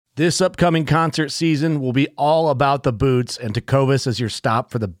This upcoming concert season will be all about the boots, and Tecovas is your stop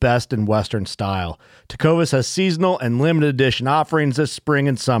for the best in Western style. Tecovas has seasonal and limited edition offerings this spring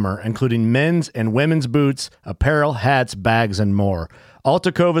and summer, including men's and women's boots, apparel, hats, bags, and more. All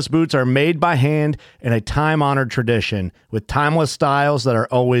Tecovas boots are made by hand in a time-honored tradition with timeless styles that are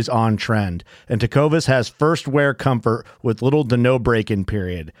always on trend. And Tecovas has first wear comfort with little to no break-in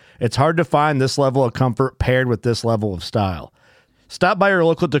period. It's hard to find this level of comfort paired with this level of style. Stop by your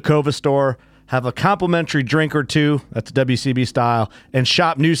local Tecovas store, have a complimentary drink or two, that's WCB style, and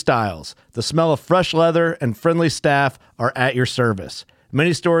shop new styles. The smell of fresh leather and friendly staff are at your service.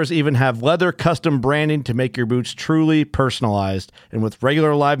 Many stores even have leather custom branding to make your boots truly personalized. And with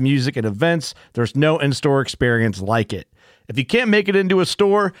regular live music and events, there's no in-store experience like it. If you can't make it into a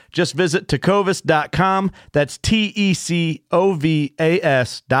store, just visit tecovas.com. That's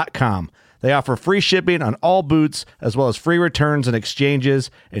TECOVAS.com. They offer free shipping on all boots, as well as free returns and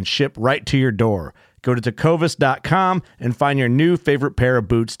exchanges, and ship right to your door. Go to tecovas.com and find your new favorite pair of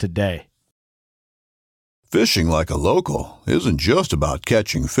boots today. Fishing like a local isn't just about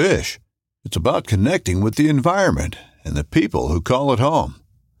catching fish. It's about connecting with the environment and the people who call it home.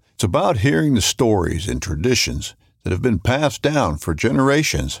 It's about hearing the stories and traditions that have been passed down for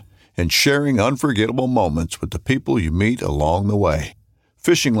generations and sharing unforgettable moments with the people you meet along the way.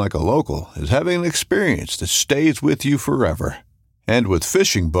 Fishing like a local is having an experience that stays with you forever. And with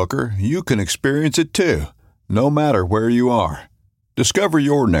Fishing Booker, you can experience it too, no matter where you are. Discover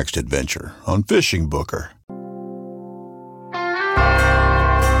your next adventure on Fishing Booker.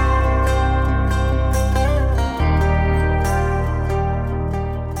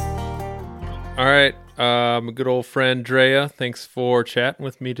 All right, my good old friend Draya, thanks for chatting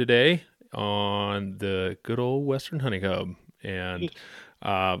with me today on the good old Western Honey Hub. And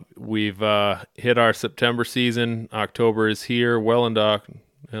we've hit our September season. October is here, a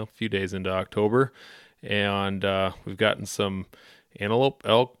few days into October. And we've gotten some antelope,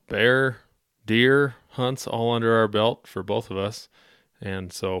 elk, bear, deer hunts all under our belt for both of us.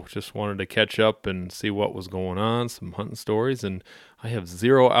 And so just wanted to catch up and see what was going on, some hunting stories. And I have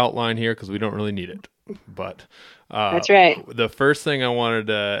zero outline here because we don't really need it. But that's right. The first thing I wanted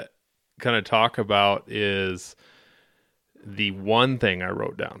to kind of talk about is the one thing I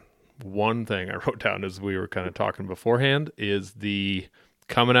wrote down. One thing I wrote down as we were kind of talking beforehand is the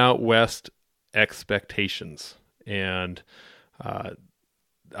coming out west expectations. And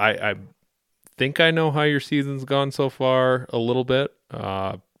I think I know how your season's gone so far a little bit,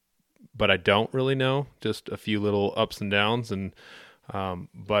 but I don't really know, just a few little ups and downs. And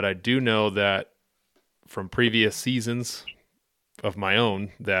but I do know that from previous seasons of my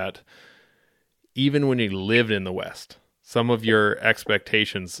own that even when you lived in the West, some of your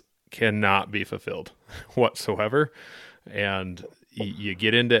expectations cannot be fulfilled whatsoever. And you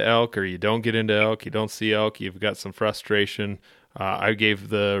get into elk or you don't get into elk, you don't see elk, you've got some frustration. I gave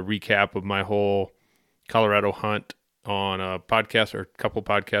the recap of my whole Colorado hunt on a podcast or a couple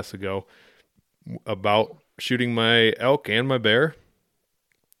podcasts ago about shooting my elk and my bear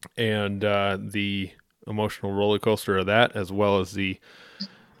and the emotional roller coaster of that, as well as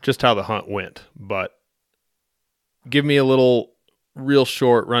just how the hunt went. But give me a real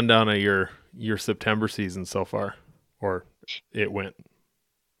short rundown of your September season so far, or it went.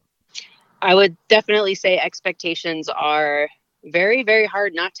 I would definitely say expectations are very, very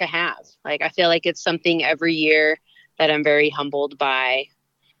hard not to have. Like, I feel like it's something every year that I'm very humbled by,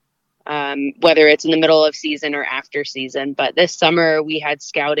 whether it's in the middle of season or after season. But this summer we had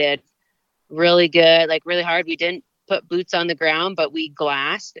scouted really good, like really hard. We didn't put boots on the ground, but we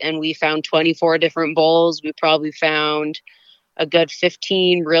glassed and we found 24 different bulls. We probably found a good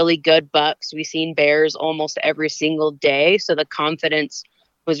 15 really good bucks. We seen bears almost every single day. So the confidence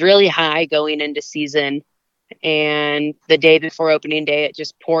was really high going into season. And the day before opening day, it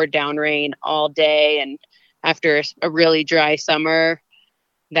just poured down rain all day. And after a really dry summer,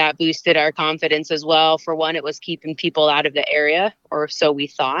 that boosted our confidence as well. For one, it was keeping people out of the area, or so we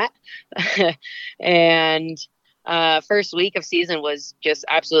thought. And first week of season was just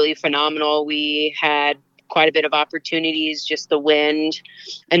absolutely phenomenal. We had quite a bit of opportunities, just the wind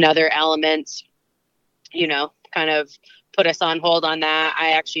and other elements, kind of put us on hold on that.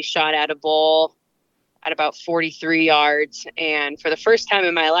 I actually shot at a bull at about 43 yards. And for the first time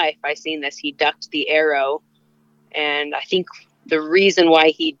in my life, I seen this. He ducked the arrow. And I think the reason why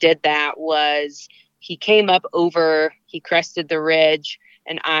he did that was he came up he crested the ridge,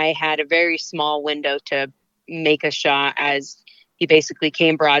 and I had a very small window to make a shot as he basically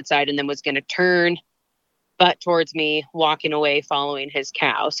came broadside and then was going to turn butt towards me, walking away, following his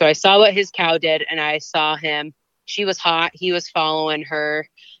cow. So I saw what his cow did, and I saw him. She was hot. He was following her.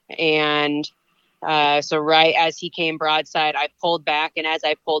 And so right as he came broadside, I pulled back. And as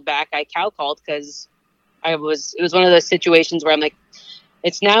I pulled back, I cow called because it was one of those situations where I'm like,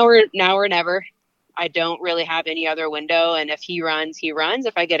 it's now or never. I don't really have any other window. And if he runs, he runs.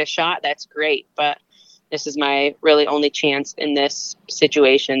 If I get a shot, that's great. But this is my really only chance in this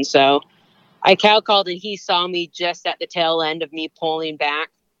situation. So I cow called, and he saw me just at the tail end of me pulling back.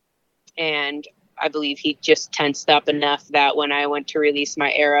 And I believe he just tensed up enough that when I went to release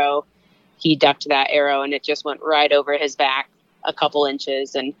my arrow, he ducked that arrow and it just went right over his back a couple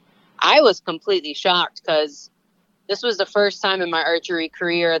inches. And I was completely shocked because this was the first time in my archery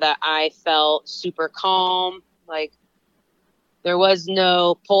career that I felt super calm. Like, there was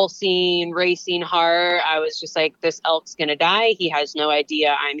no pulsing, racing heart. I was just like, this elk's going to die. He has no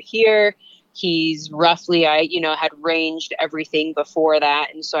idea I'm here. He's roughly, I had ranged everything before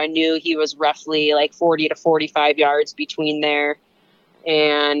that. And so I knew he was roughly like 40 to 45 yards between there,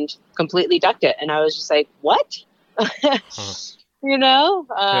 and completely ducked it. And I was just like, what? Yeah.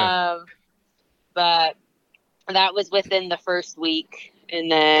 But that was within the first week.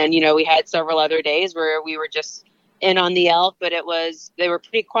 And then, we had several other days where we were just in on the elk, but they were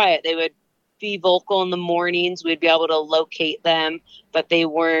pretty quiet. They would be vocal in the mornings. We'd be able to locate them, but they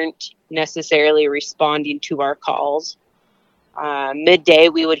weren't necessarily responding to our calls. Midday,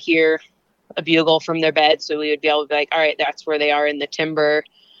 we would hear a bugle from their bed. So we would be able to be like, all right, that's where they are in the timber.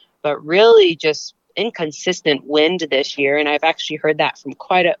 But really just inconsistent wind this year. And I've actually heard that from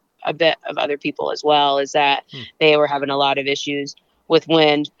quite a bit of other people as well, is that they were having a lot of issues with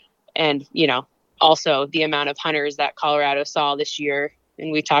wind. And, also the amount of hunters that Colorado saw this year.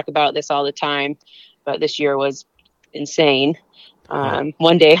 And we talk about this all the time, but this year was insane.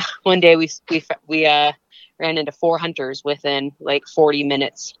 One day we ran into 4 hunters within like 40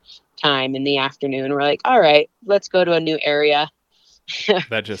 minutes time in the afternoon. We're like, all right, let's go to a new area.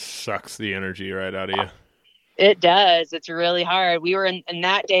 That just sucks the energy right out of you. It does. It's really hard. We were in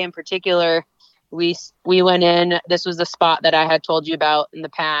that day in particular, we went in. This was the spot that I had told you about in the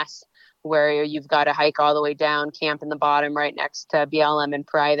past, where you've got to hike all the way down, camp in the bottom right next to BLM and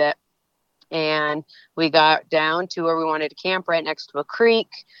private. And we got down to where we wanted to camp right next to a creek.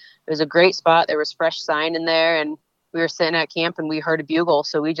 It was a great spot. There was fresh sign in there, and we were sitting at camp and we heard a bugle.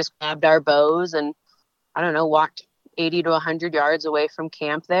 So we just grabbed our bows and, I don't know, walked 80 to 100 yards away from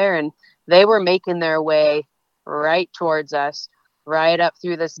camp there. And they were making their way right towards us, right up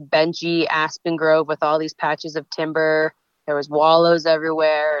through this benchy aspen grove with all these patches of timber. There was wallows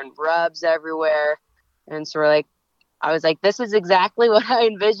everywhere and rubs everywhere. And so I was like, this is exactly what I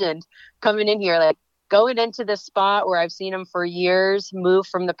envisioned coming in here, like going into this spot where I've seen them for years, move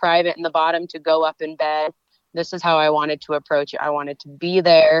from the private and the bottom to go up in bed. This is how I wanted to approach it. I wanted to be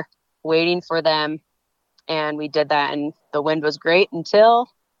there waiting for them. And we did that. And the wind was great until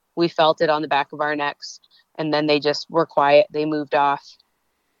we felt it on the back of our necks. And then they just were quiet. They moved off.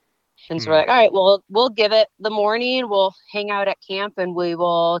 And so we're like, all right, well, we'll give it the morning. We'll hang out at camp and we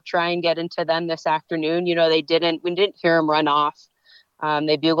will try and get into them this afternoon. We didn't hear them run off.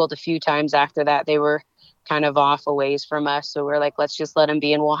 They bugled a few times after that. They were kind of off a ways from us. So we're like, let's just let them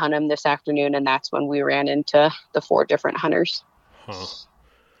be and we'll hunt them this afternoon. And that's when we ran into the 4 different hunters.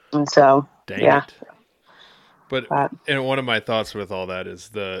 And so, Dang it. But and one of my thoughts with all that is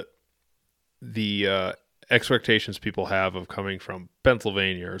the expectations people have of coming from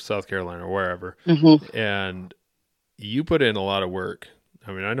Pennsylvania or South Carolina or wherever. Mm-hmm. And you put in a lot of work.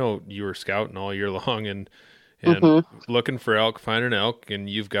 I mean, I know you were scouting all year long and looking for elk, finding elk, and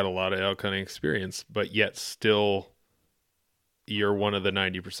you've got a lot of elk hunting experience, but yet still you're one of the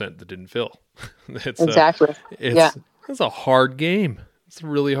 90% that didn't fill. Exactly. It's a hard game. It's a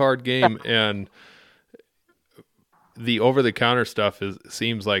really hard game. And the over-the-counter stuff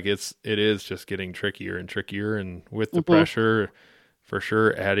seems like it is just getting trickier and trickier, and with the pressure, for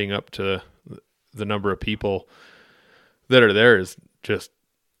sure, adding up to the number of people that are there is just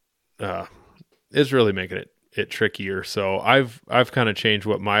is really making it trickier. So I've kind of changed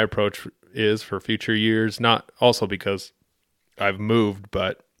what my approach is for future years. Not also because I've moved,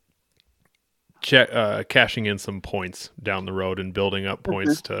 but cashing in some points down the road and building up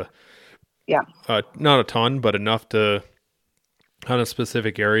points to. Yeah. Not a ton, but enough to hunt a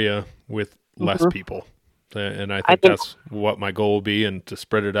specific area with less people. And I think that's what my goal will be, and to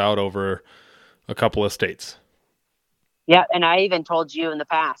spread it out over a couple of states. Yeah. And I even told you in the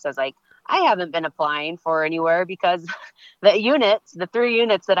past, I was like, I haven't been applying for anywhere because the 3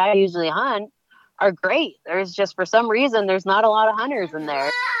 units that I usually hunt are great. There's just, for some reason, there's not a lot of hunters in there.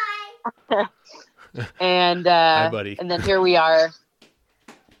 And, Hi, buddy. And then here we are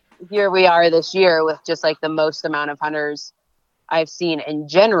this year with just like the most amount of hunters I've seen in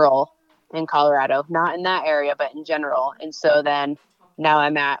general in Colorado, not in that area, but in general. And so then now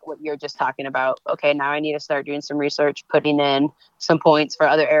I'm at what you're just talking about. Okay, now I need to start doing some research, putting in some points for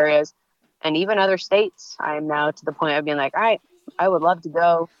other areas and even other states. I am now to the point of being like, all right, I would love to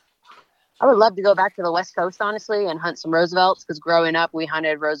go back to the West Coast, honestly, and hunt some Roosevelts, because growing up we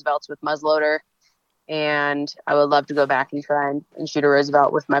hunted Roosevelts with muzzleloader, and I would love to go back and try and shoot a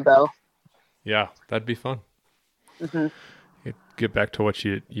Roosevelt with my bow. Yeah, that'd be fun. Mm-hmm. Get back to what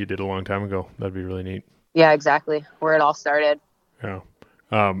you did a long time ago. That'd be really neat. Yeah, exactly. Where it all started. Yeah.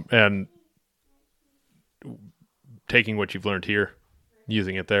 And taking what you've learned here,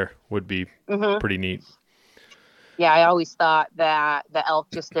 using it there would be pretty neat. Yeah, I always thought that the elk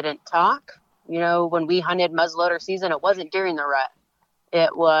just didn't talk. You know, when we hunted muzzleloader season, it wasn't during the rut.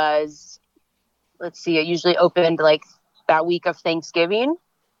 It was, it usually opened like that week of Thanksgiving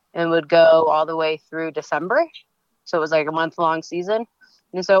and would go all the way through December. So it was like a month-long season.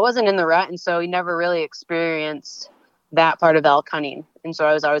 And so it wasn't in the rut, and so we never really experienced that part of elk hunting. And so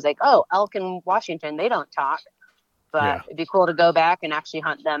I was always like, oh, elk in Washington, they don't talk. But It'd be cool to go back and actually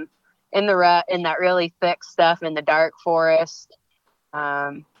hunt them in the rut, in that really thick stuff in the dark forest.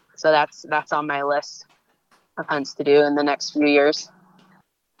 So that's on my list of hunts to do in the next few years.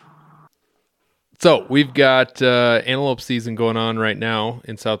 So we've got antelope season going on right now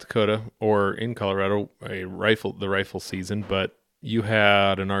in South Dakota, or in Colorado, the rifle season. But you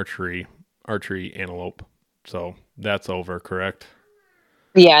had an archery antelope, so that's over, correct?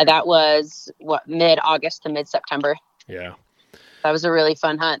 Yeah, that was mid-August to mid-September. Yeah. That was a really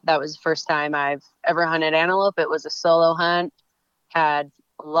fun hunt. That was the first time I've ever hunted antelope. It was a solo hunt, had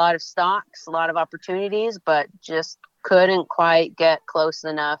a lot of stalks, a lot of opportunities, but just couldn't quite get close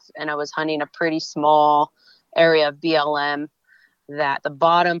enough. And I was hunting a pretty small area of BLM that the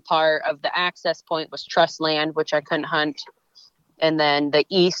bottom part of the access point was trust land, which I couldn't hunt. And then the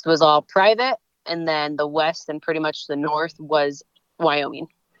east was all private. And then the west and pretty much the north was Wyoming.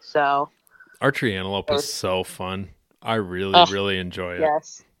 So archery antelope is so fun. I really enjoy it.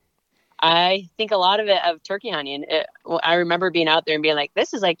 Yes. I think a lot of turkey hunting. I remember being out there and being like,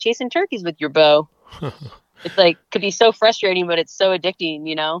 this is like chasing turkeys with your bow. It's like, could be so frustrating, but it's so addicting,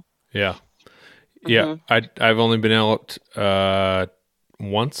 you know? Yeah. Yeah. I've only been out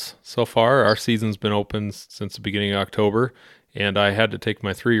once so far. Our season's been open since the beginning of October, and I had to take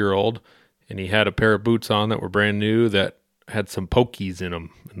my 3-year-old, and he had a pair of boots on that were brand new that had some pokies in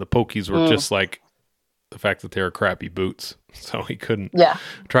them. And the pokies were just like the fact that they were crappy boots. So he couldn't. Yeah.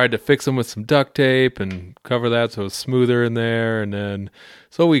 Tried to fix them with some duct tape and cover that so it was smoother in there. And then,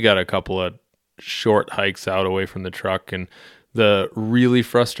 so we got a couple of short hikes out away from the truck. And the really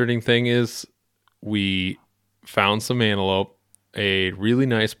frustrating thing is we found some antelope, a really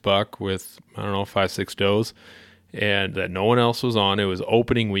nice buck with, 5-6 does, and that no one else was on. It was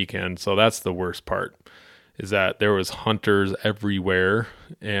opening weekend. So that's the worst part, is that there was hunters everywhere,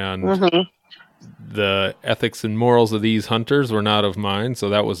 and the ethics and morals of these hunters were not of mine. So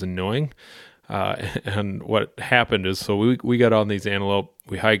that was annoying. And what happened is, so we got on these antelope,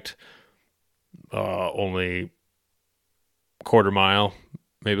 we hiked only quarter mile,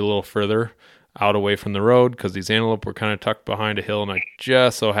 maybe a little further out away from the road, because these antelope were kind of tucked behind a hill, and I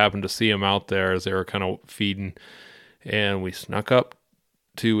just so happened to see them out there as they were kind of feeding, and we snuck up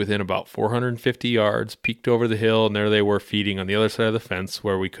to within about 450 yards, peeked over the hill, and there they were feeding on the other side of the fence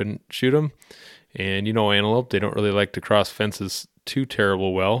where we couldn't shoot them. And antelope, they don't really like to cross fences too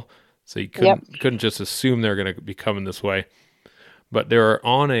terrible well, so you couldn't just assume they're going to be coming this way. But they were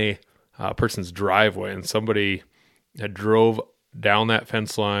on a person's driveway, and somebody had drove down that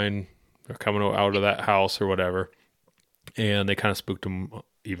fence line, or coming out of that house or whatever, and they kind of spooked them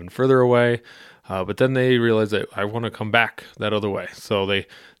even further away. But then they realized that I want to come back that other way. So they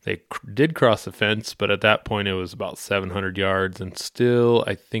did cross the fence, but at that point it was about 700 yards and still,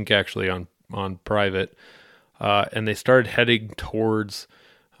 I think, actually on private. And they started heading towards,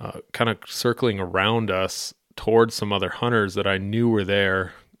 kind of circling around us towards some other hunters that I knew were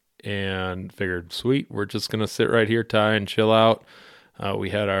there, and figured, sweet, we're just going to sit right here, Ty, and chill out.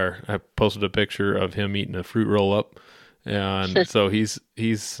 I posted a picture of him eating a fruit roll up. And so he's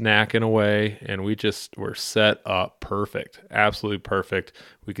snacking away, and we just were set up perfect, absolutely perfect.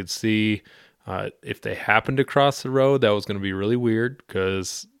 We could see if they happened to cross the road, that was going to be really weird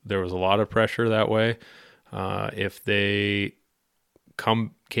because there was a lot of pressure that way. If they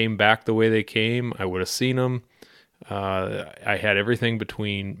came back the way they came, I would have seen them. I had everything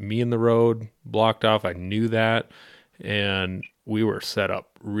between me and the road blocked off. I knew that, and we were set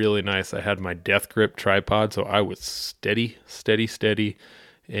up really nice. I had my death grip tripod, so I was steady.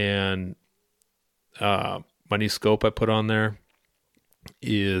 And my new scope I put on there,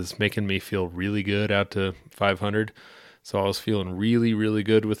 is making me feel really good out to 500. So I was feeling really, really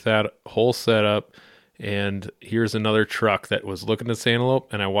good with that whole setup. And here's another truck that was looking at this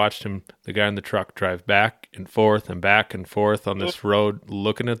antelope, and I watched the guy in the truck, drive back and forth on this road,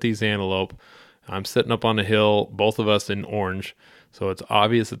 looking at these antelope. I'm sitting up on a hill, both of us in orange, so it's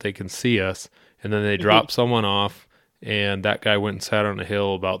obvious that they can see us. And then they drop someone off, and that guy went and sat on a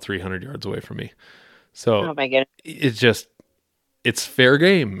hill about 300 yards away from me. So Oh my goodness. it's fair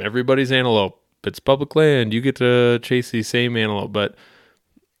game. Everybody's antelope. It's public land. You get to chase these same antelope, but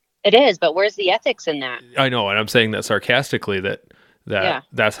It is, but where's the ethics in that? I know, and I'm saying that sarcastically.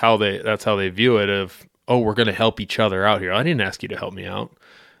 That's how they view it. Of, oh, we're going to help each other out here. I didn't ask you to help me out.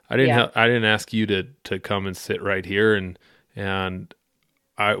 I didn't ask you to come and sit right here. And Ty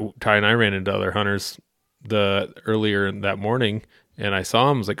and I ran into other hunters earlier in that morning, and I saw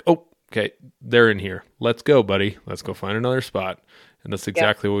them. I was like, oh, okay, they're in here. Let's go, buddy. Let's go find another spot. And that's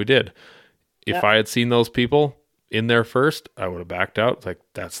exactly what we did. If I had seen those people in there first, I would have backed out. It's like,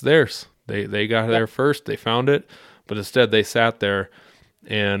 that's theirs. They got there first. They found it. But instead, they sat there,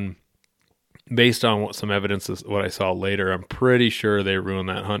 and based on some evidence is what I saw later, I'm pretty sure they ruined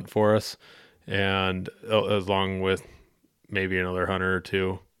that hunt for us, and along with maybe another hunter or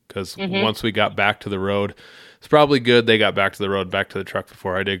two, because once we got back to the road, it's probably good they got back to the road, back to the truck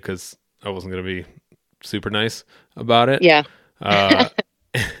before I did, because I wasn't going to be super nice about it. Yeah.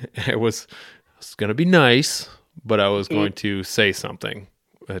 It was going to be nice, but I was going to say something.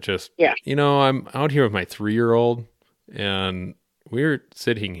 I'm out here with my 3-year-old, and we're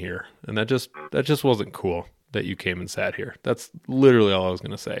sitting here, and that just wasn't cool that you came and sat here. That's literally all I was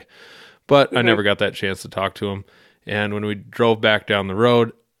going to say. But I never got that chance to talk to him. And when we drove back down the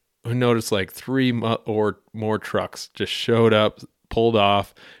road, we noticed like 3 or more trucks just showed up, pulled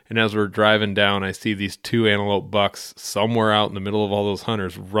off. And as we're driving down, I see these 2 antelope bucks somewhere out in the middle of all those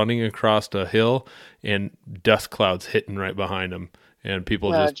hunters running across a hill, and dust clouds hitting right behind them. And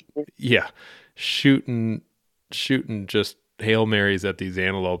people shooting just Hail Marys at these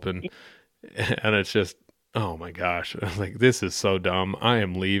antelope. And it's just, oh my gosh. I was like, this is so dumb. I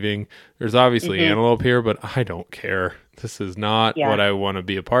am leaving. There's obviously antelope here, but I don't care. This is not what I want to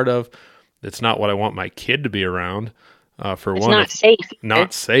be a part of. It's not what I want my kid to be around. It's not safe.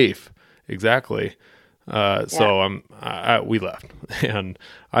 Not safe. Exactly. So we left, and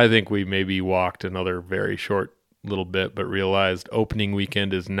I think we maybe walked another very short little bit, but realized opening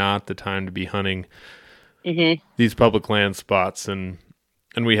weekend is not the time to be hunting these public land spots, and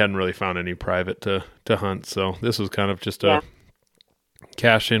we hadn't really found any private to hunt. So this was kind of just a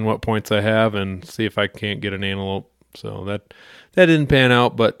cash in what points I have and see if I can't get an antelope. So that didn't pan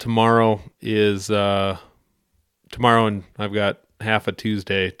out, but tomorrow, and I've got half a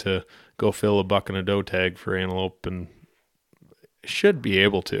Tuesday to go fill a buck and a doe tag for antelope, and I should be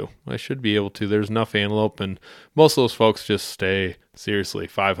able to. There's enough antelope, and most of those folks just stay seriously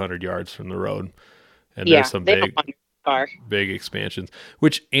 500 yards from the road. And there's some big expansions,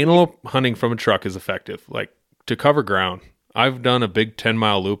 which antelope hunting from a truck is effective. Like, to cover ground, I've done a big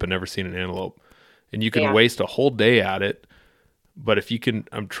 10-mile loop and never seen an antelope, and you can waste a whole day at it. But if you can,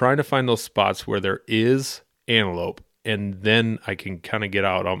 I'm trying to find those spots where there is antelope, and then I can kind of get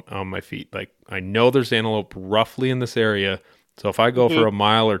out on my feet. Like, I know there's antelope roughly in this area, so if I go for a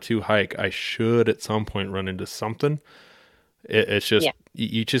mile or 2 hike, I should at some point run into something. It's just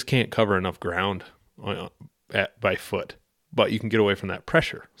you just can't cover enough ground by foot, but you can get away from that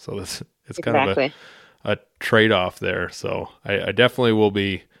pressure. So it's kind of a trade-off there. So I definitely will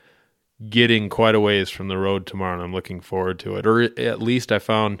be getting quite a ways from the road tomorrow, and I'm looking forward to it. Or at least I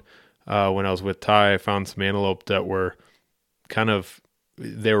found when I was with Ty, I found some antelope that were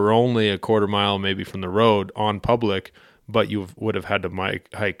they were only a quarter mile maybe from the road on public, but you would have had to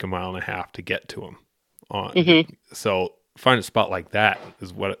hike a mile and a half to get to them. So find a spot like that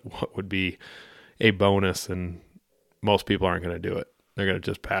is what would be a bonus, and most people aren't going to do it. They're going to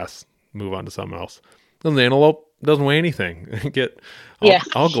just pass, move on to something else. And the antelope doesn't weigh anything.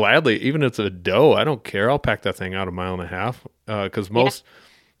 I'll gladly, even if it's a doe, I don't care. I'll pack that thing out a mile and a half, because most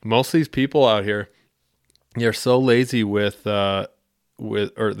of these people out here, they're so lazy or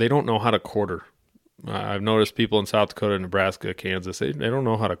they don't know how to quarter. I've noticed people in South Dakota, Nebraska, Kansas, they don't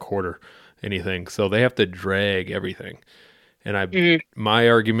know how to quarter anything, so they have to drag everything. And my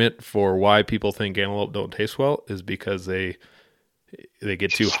argument for why people think antelope don't taste well is because they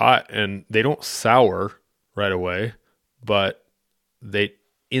get too hot, and they don't sour right away, but they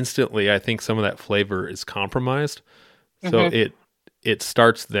instantly, I think some of that flavor is compromised. So it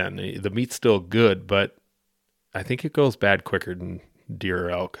starts then. The meat's still good, but I think it goes bad quicker than deer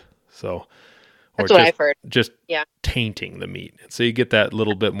or elk. So or That's what I've heard. just Yeah. tainting the meat. So you get that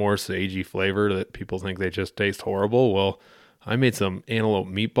little bit more sagey flavor that people think they just taste horrible. Well, I made some antelope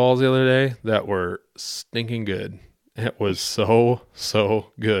meatballs the other day that were stinking good. It was so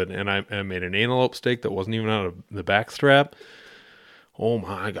good. And I made an antelope steak that wasn't even out of the back strap. Oh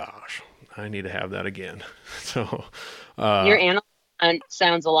my gosh. I need to have that again. So Your antelope hunt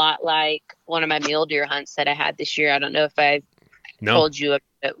sounds a lot like one of my mule deer hunts that I had this year. I don't know if I told you about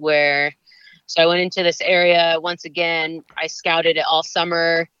it, where so I went into this area once again. I scouted it all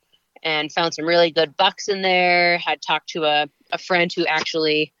summer and found some really good bucks in there. Had talked to a friend who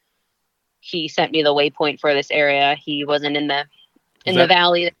actually he sent me the waypoint for this area. He wasn't in the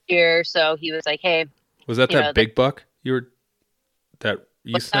valley this year, so he was like, "Hey, was that big buck you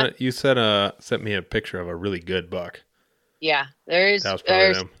sent me a picture of a really good buck?" Yeah, that was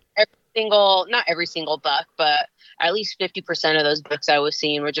probably them. Not every single buck, but at least 50% of those bucks I was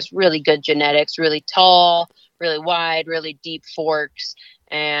seeing were just really good genetics, really tall, really wide, really deep forks,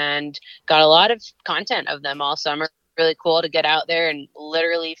 and got a lot of content of them all summer. Really cool to get out there and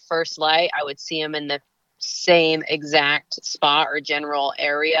literally first light, I would see them in the same exact spot or general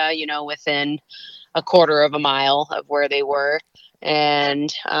area, within a quarter of a mile of where they were.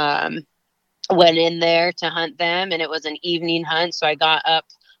 And, went in there to hunt them, and it was an evening hunt. So I got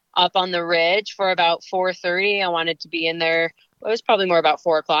up on the ridge for about 4:30. I wanted to be in there. It was probably more about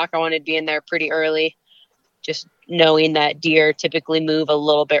 4:00. I wanted to be in there pretty early, just knowing that deer typically move a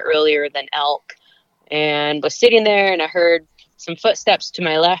little bit earlier than elk, and was sitting there and I heard some footsteps to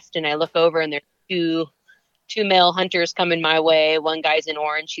my left, and I look over and there's two male hunters coming my way. One guy's in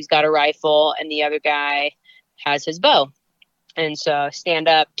orange. He's got a rifle, and the other guy has his bow. And so I stand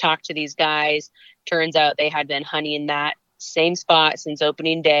up, talk to these guys. Turns out they had been hunting that same spot since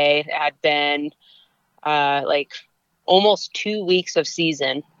opening day. It had been like almost 2 weeks of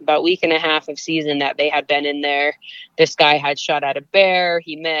season, about a week and a half of season that they had been in there. This guy had shot at a bear.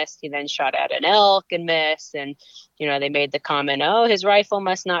 He missed. He then shot at an elk and missed. And, they made the comment, "Oh, his rifle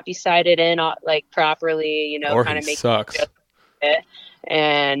must not be sighted in properly," or kind of he sucks. It.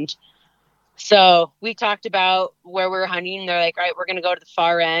 And so we talked about where we're hunting. They're like, "All right, we're going to go to the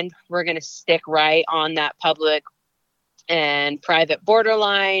far end. We're going to stick right on that public and private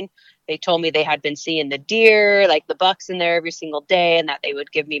borderline." They told me they had been seeing the deer, like the bucks in there every single day, and that they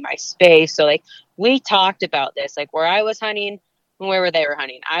would give me my space. So we talked about this, where I was hunting and where they were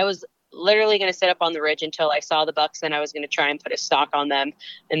hunting. I was literally going to sit up on the ridge until I saw the bucks, and I was going to try and put a stalk on them.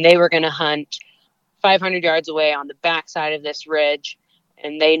 And they were going to hunt 500 yards away on the backside of this ridge.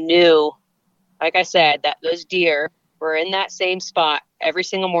 And they knew, like I said, that those deer were in that same spot every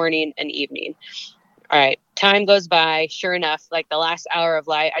single morning and evening. All right, time goes by. Sure enough, the last hour of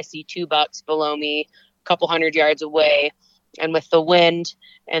light, I see 2 bucks below me, a couple 100 yards away. And with the wind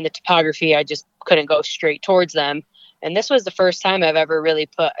and the topography, I just couldn't go straight towards them. And this was the first time I've ever really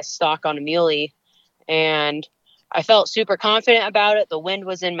put a stalk on a muley. And I felt super confident about it. The wind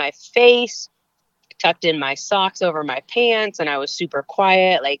was in my face, tucked in my socks over my pants, and I was super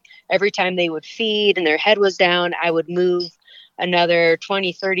quiet. Every time they would feed and their head was down, I would move another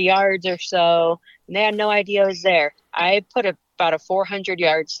 20, 30 yards or so. And they had no idea I was there. I put about a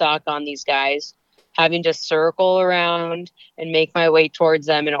 400-yard stalk on these guys, having to circle around and make my way towards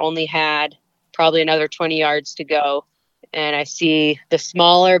them, and only had probably another 20 yards to go. And I see the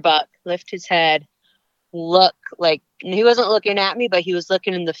smaller buck lift his head, look he wasn't looking at me, but he was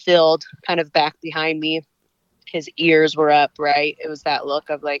looking in the field kind of back behind me. His ears were up, right? It was that look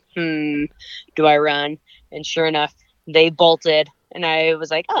of do I run? And sure enough, they bolted. And I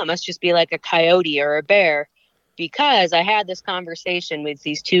was like, oh, it must just be like a coyote or a bear, because I had this conversation with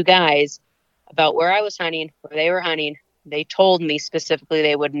these 2 guys about where I was hunting, where they were hunting. They told me specifically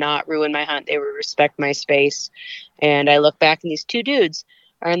they would not ruin my hunt. They would respect my space. And I look back, and these 2 dudes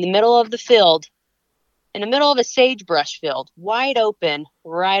are in the middle of the field, in the middle of a sagebrush field, wide open,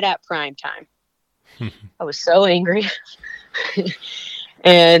 right at prime time. I was so angry.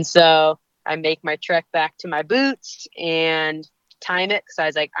 And so I make my trek back to my boots and time it, because I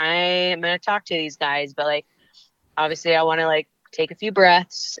was like, I am going to talk to these guys, but obviously I want to take a few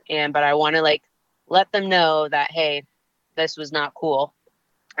breaths, but I want to let them know that, hey, this was not cool.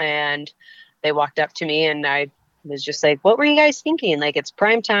 And they walked up to me, and I was just like, what were you guys thinking? It's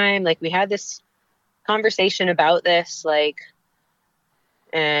prime time. We had this conversation about this,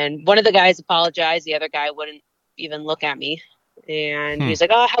 and one of the guys apologized. The other guy wouldn't even look at me. And he's like,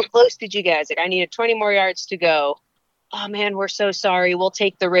 oh, how close did you guys? I needed 20 more yards to go. Oh man, we're so sorry. We'll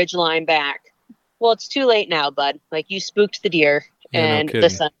take the ridge line back. Well, it's too late now, bud. You spooked the deer, and no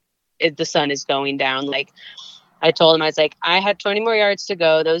the sun is going down. I told him, I was like, I had 20 more yards to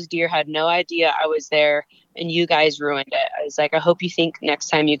go. Those deer had no idea I was there, and you guys ruined it. I was like, I hope you think next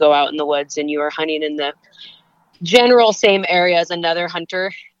time you go out in the woods and you are hunting in the general same area as another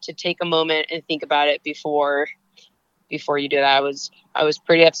hunter, to take a moment and think about it before you do that. I was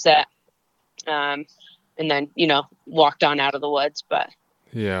pretty upset. And then, walked on out of the woods, but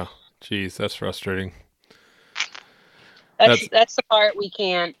Yeah. Geez, that's frustrating. that's the part we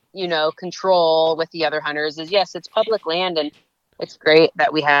can't, control with the other hunters. Is yes, it's public land, and it's great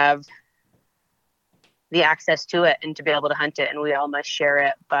that we have the access to it and to be able to hunt it, and we all must share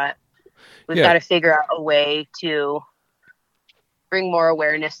it, but we've got to figure out a way to bring more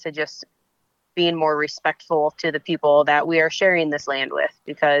awareness to just being more respectful to the people that we are sharing this land with,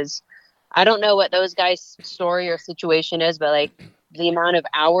 because I don't know what those guys' story or situation is, but like the amount of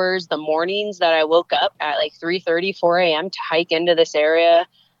hours, the mornings that I woke up at like 3:30, 4 a.m. to hike into this area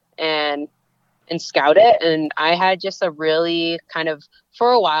and scout it. And I had just a really kind of,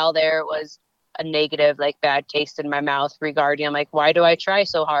 for a while there, it was a negative, like bad taste in my mouth regarding, I'm like, why do I try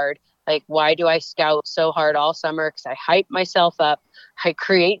so hard? Like, why do I scout so hard all summer? Because I hype myself up. I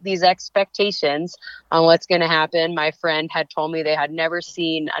create these expectations on what's going to happen. My friend had told me they had never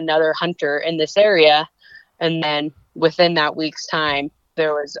seen another hunter in this area. And then within that week's time,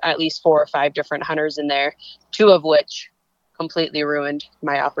 there was at least 4 or 5 different hunters in there, 2 of which completely ruined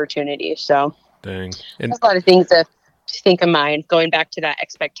my opportunity. So Dang. And there's a lot of things to think of mind, going back to that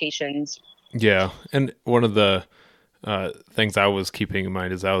expectations. yeah. And one of the things I was keeping in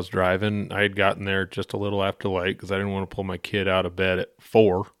mind as I was driving, I had gotten there just a little after light because I didn't want to pull my kid out of bed at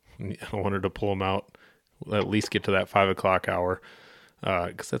 4. I wanted to pull him out, at least get to that 5 o'clock hour,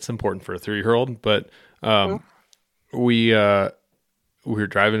 because that's important for a 3-year-old. But we were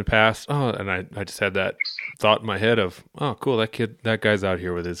driving past, and I just had that thought in my head of, oh, cool, that guy's out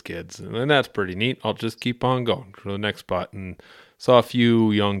here with his kids, and that's pretty neat. I'll just keep on going to the next spot, and saw a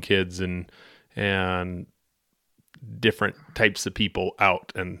few young kids and different types of people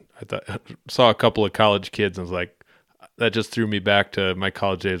out, and saw a couple of college kids, and was like, that just threw me back to my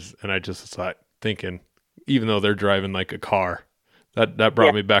college days, and I just started thinking, even though they're driving like a car, that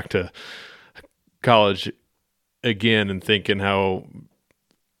brought me back to college again, and thinking how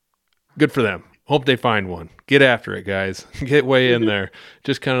good for them. Hope they find one. Get after it, guys. Get way in there.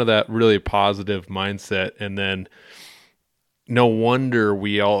 Just kind of that really positive mindset, and then no wonder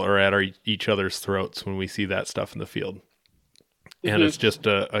we all are at each other's throats when we see that stuff in the field. And it's just,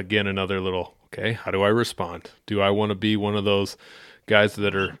 again, another little, okay, how do I respond? Do I want to be one of those guys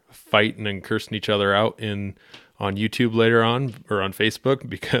that are fighting and cursing each other out on YouTube later on, or on Facebook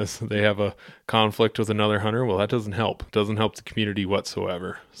because they have a conflict with another hunter? Well, that doesn't help. It doesn't help the community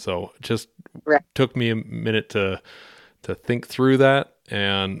whatsoever. So it just took me a minute to think through that.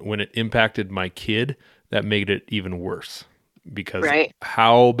 And when it impacted my kid, that made it even worse. Because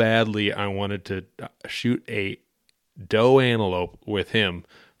how badly I wanted to shoot a doe antelope with him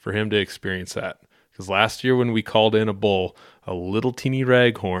for him to experience that. Because last year when we called in a bull, a little teeny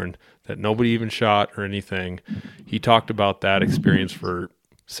raghorn that nobody even shot or anything, he talked about that experience for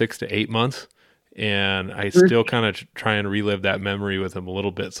 6 to 8 months. And I still kind of try and relive that memory with him a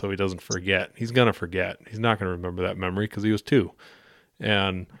little bit so he doesn't forget. He's going to forget. He's not going to remember that memory because he was 2.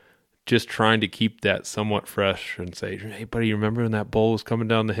 And just trying to keep that somewhat fresh and say, hey, buddy, you remember when that bull was coming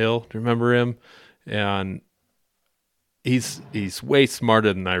down the hill? Do you remember him? And he's way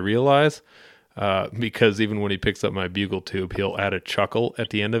smarter than I realize, because even when he picks up my bugle tube, he'll add a chuckle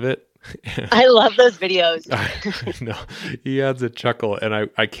at the end of it. I love those videos. No, he adds a chuckle, and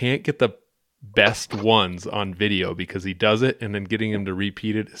I can't get the best ones on video because he does it, and then getting him to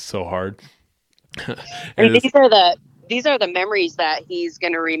repeat it is so hard. and these are the memories that he's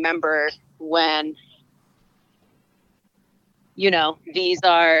going to remember when, these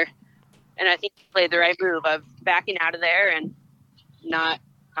are, and I think he played the right move of backing out of there and not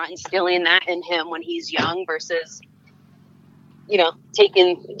instilling that in him when he's young versus,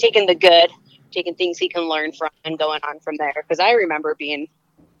 taking the good, taking things he can learn from and going on from there. Because I remember being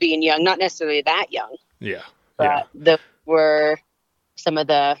young, not necessarily that young. Yeah. But those were some of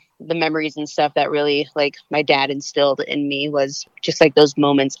the memories and stuff that really, like, my dad instilled in me, was just like those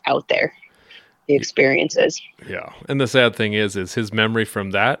moments out there, the experiences. Yeah. And the sad thing is his memory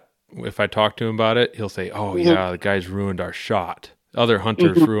from that, if I talk to him about it, he'll say, oh yeah, the guys ruined our shot. Other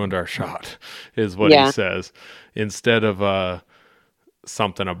hunters ruined our shot, is what he says, instead of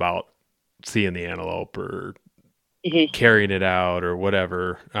something about seeing the antelope or carrying it out or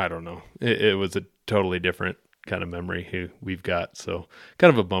whatever. I don't know. It was a totally different kind of memory we've got. So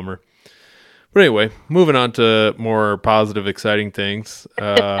kind of a bummer. But anyway, moving on to more positive, exciting things.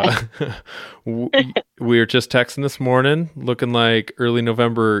 We were just texting this morning, looking like early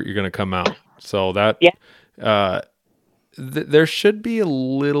November you're going to come out. So that Yeah. There should be a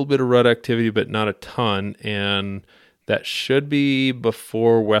little bit of rut activity, but not a ton, and that should be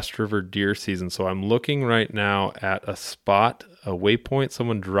before West River deer season. So I'm looking right now at a spot, a waypoint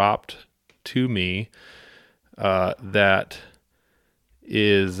someone dropped to me that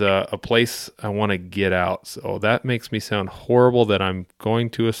is a place I want to get out. So that makes me sound horrible that I'm going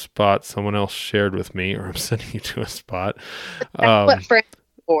to a spot someone else shared with me, or I'm sending you to a spot. That's what friends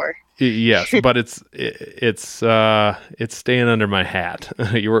are for. Yes, but it's staying under my hat.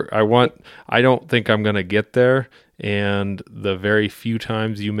 I don't think I'm going to get there, and the very few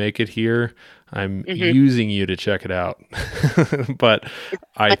times you make it here, I'm using you to check it out. But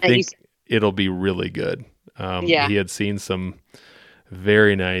I think it'll be really good. He had seen some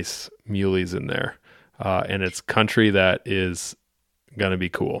very nice muleys in there, and it's country that is going to be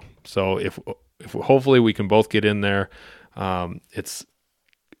cool. So if hopefully we can both get in there, it's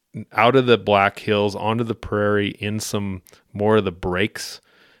out of the Black Hills onto the prairie in some more of the breaks,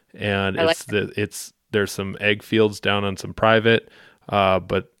 and there's some egg fields down on some private,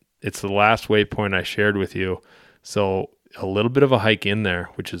 but it's the last waypoint I shared with you. So a little bit of a hike in there,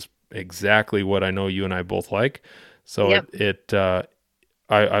 which is exactly what I know you and I both like. So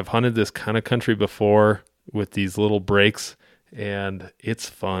I've hunted this kind of country before with these little breaks, and it's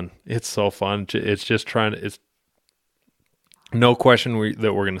fun. It's so fun. It's just it's no question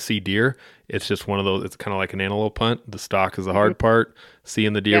that we're going to see deer. It's just one of those, it's kind of like an antelope hunt. The stalk is the hard part,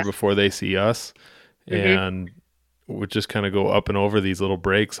 seeing the deer before they see us. And we just kind of go up and over these little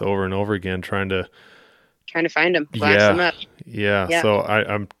breaks over and over again, trying to find them, blast them up. Yeah. So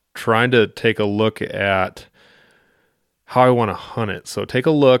I'm trying to take a look at how I want to hunt it. So take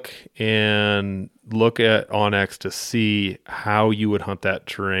a look at Onyx to see how you would hunt that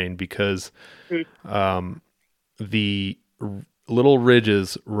terrain, because the little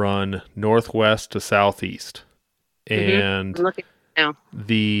ridges run northwest to southeast, and I'm looking now.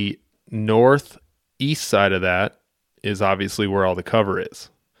 The northeast side of that is obviously where all the cover is.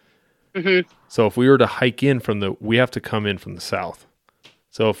 So if we were to hike in we have to come in from the south.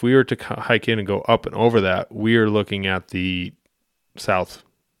 So if we were to hike in and go up and over that, we are looking at the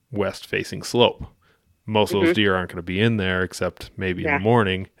southwest facing slope. Most of those deer aren't going to be in there except maybe in the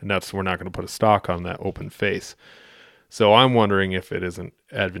morning, and we're not going to put a stalk on that open face. So I'm wondering if it isn't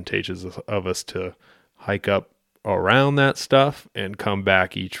advantageous of us to hike up around that stuff and come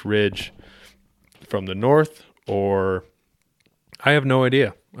back each ridge from the north, or I have no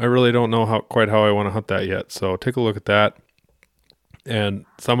idea. I really don't know quite how I want to hunt that yet. So take a look at that. And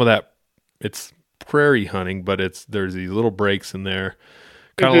some of that, it's prairie hunting, but there's these little breaks in there,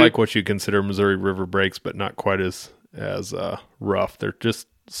 kind of like what you consider Missouri River breaks, but not quite as rough. They're just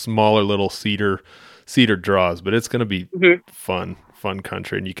smaller little cedar draws, but it's going to be fun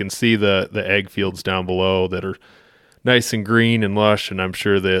country. And you can see the egg fields down below that are nice and green and lush, and I'm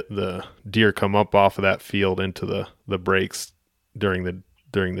sure that the deer come up off of that field into the breaks during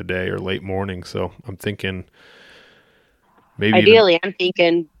the day or late morning. So I'm thinking maybe I'm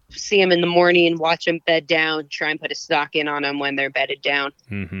thinking see them in the morning, watch them bed down, try and put a stalk in on them when they're bedded down.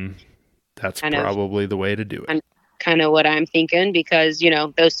 That's probably the way to do it. Kind of what I'm thinking, because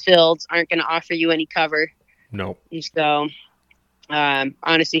those fields aren't going to offer you any cover. No. So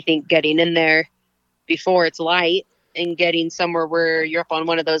honestly think getting in there before it's light and getting somewhere where you're up on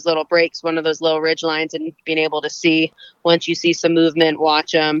one of those little breaks, one of those little ridge lines, and being able to see, once you see some movement,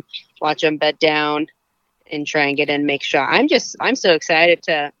 watch them bed down and try and get in, make shot. I'm so excited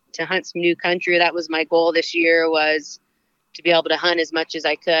to hunt some new country. That was my goal this year, was to be able to hunt as much as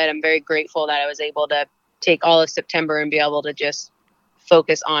I could. I'm very grateful that I was able to take all of September and be able to just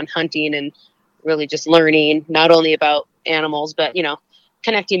focus on hunting and really just learning not only about animals, but,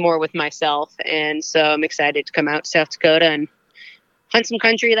 connecting more with myself. And so I'm excited to come out to South Dakota and hunt some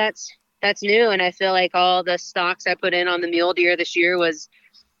country that's new. And I feel like all the stocks I put in on the mule deer this year was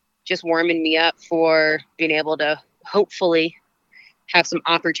just warming me up for being able to hopefully have some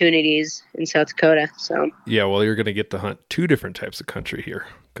opportunities in South Dakota. So yeah, well, you're going to get to hunt two different types of country here,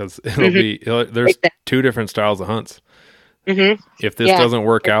 because there's two different styles of hunts. If this doesn't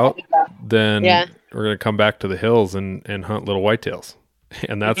work out, then we're going to come back to the hills and hunt little whitetails,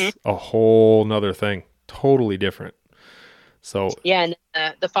 and that's a whole nother thing, totally different. So and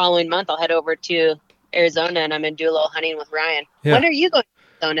the following month I'll head over to Arizona and I'm going to do a little hunting with Ryan. When are you going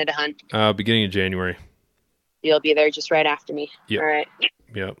to Arizona to hunt? Beginning of January. You'll be there just right after me. Yep. All right.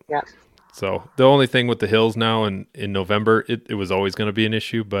 Yep. So the only thing with the hills now in November, it was always going to be an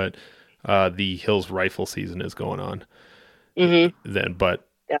issue, but the Hills rifle season is going on. Then, but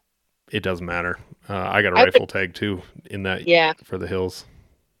Yeah. it doesn't matter. I got a I rifle tag too in that for the Hills.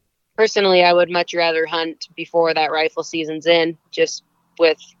 Personally, I would much rather hunt before that rifle season's in, just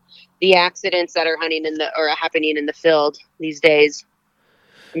with the accidents that are happening in the field these days.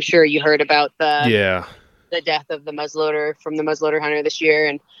 I'm sure you heard about the death of the muzzleloader hunter this year,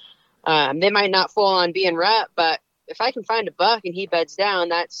 and they might not full on be in rut, but if I can find a buck and he beds down,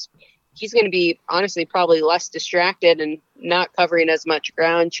 he's going to be honestly probably less distracted and not covering as much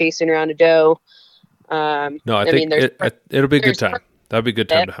ground chasing around a doe. No, I think it'll be a good time. That'd be a good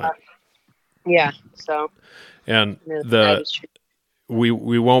time to hunt. Yeah. So, and we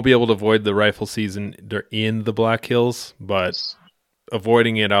won't be able to avoid the rifle season in the Black Hills, but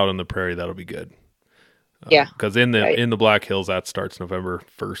avoiding it out on the prairie, that'll be good. Because in the Black Hills, that starts November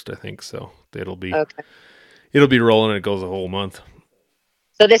 1st, I think. So it'll be rolling, and it goes a whole month.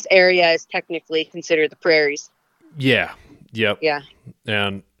 So this area is technically considered the prairies. Yeah. Yep. Yeah.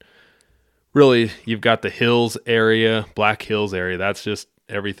 And really, you've got the Hills area, Black Hills area. That's just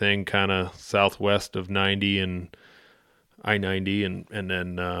everything kind of southwest of 90 and I-90, and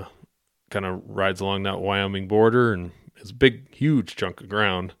then kind of rides along that Wyoming border, and it's a big, huge chunk of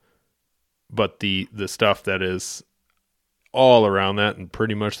ground. But the stuff that is all around that and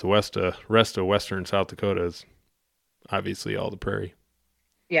pretty much the rest of western South Dakota is obviously all the prairie.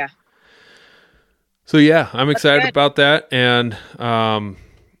 Yeah. So yeah, I'm excited about that, and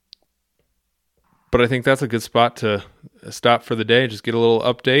but I think that's a good spot to stop for the day. Just get a little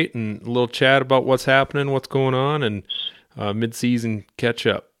update and a little chat about what's happening, what's going on, and mid-season catch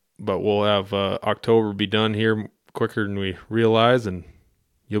up. But we'll have October be done here quicker than we realize, and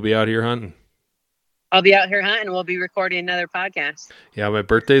you'll be out here hunting. I'll be out here hunting. We'll be recording another podcast. Yeah, my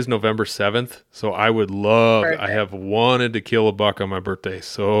birthday is November 7th, so I would love. Perfect. I have wanted to kill a buck on my birthday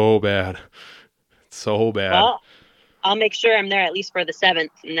so bad, so bad. Well, I'll make sure I'm there at least for the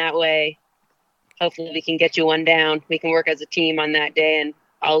 7th, and that way, hopefully, we can get you one down. We can work as a team on that day, and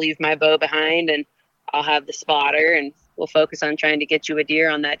I'll leave my bow behind, and I'll have the spotter, and we'll focus on trying to get you a deer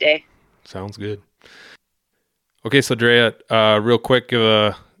on that day. Sounds good. Okay, so Draya, real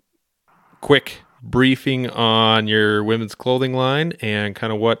quick briefing on your women's clothing line and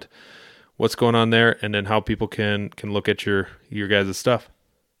kind of what's going on there, and then how people can look at your guys' stuff.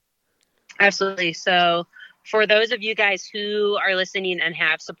 Absolutely. So for those of you guys who are listening and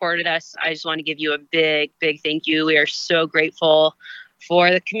have supported us, I just want to give you a big, big thank you. We are so grateful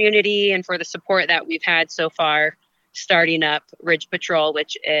for the community and for the support that we've had so far, starting up Ridge Patrol,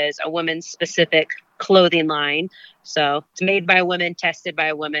 which is a women's specific clothing line. So it's made by women, tested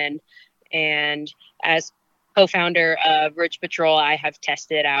by women. And as co-founder of Ridge Patrol, I have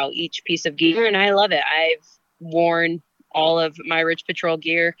tested out each piece of gear, and I love it. I've worn all of my Ridge Patrol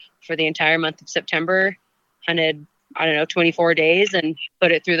gear for the entire month of September, hunted, 24 days, and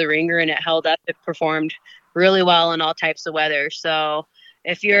put it through the ringer, and it held up. It performed really well in all types of weather. So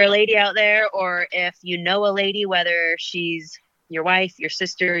if you're a lady out there, or if you know a lady, whether she's your wife, your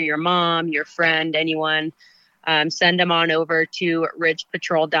sister, your mom, your friend, anyone, send them on over to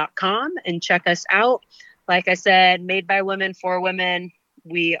ridgepatrol.com and check us out. Like I said, made by women for women.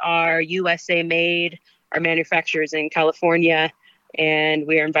 We are USA made. Our manufacturer's in California, and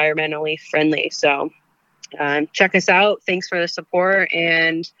we are environmentally friendly. So check us out. Thanks for the support,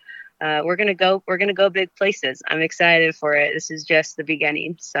 and we're gonna go big places. I'm excited for it. This is just the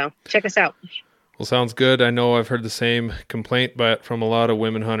beginning. So check us out. Well, sounds good. I know I've heard the same complaint, but from a lot of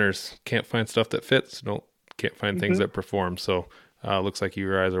women hunters, can't find stuff that fits. Can't find things that perform. So looks like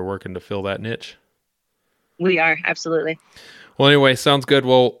you guys are working to fill that niche. We are, absolutely. Well, anyway, sounds good.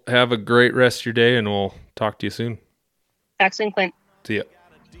 Well, have a great rest of your day, and we'll talk to you soon. Talk soon, Clint. See ya.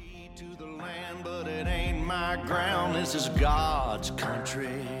 This is God's country.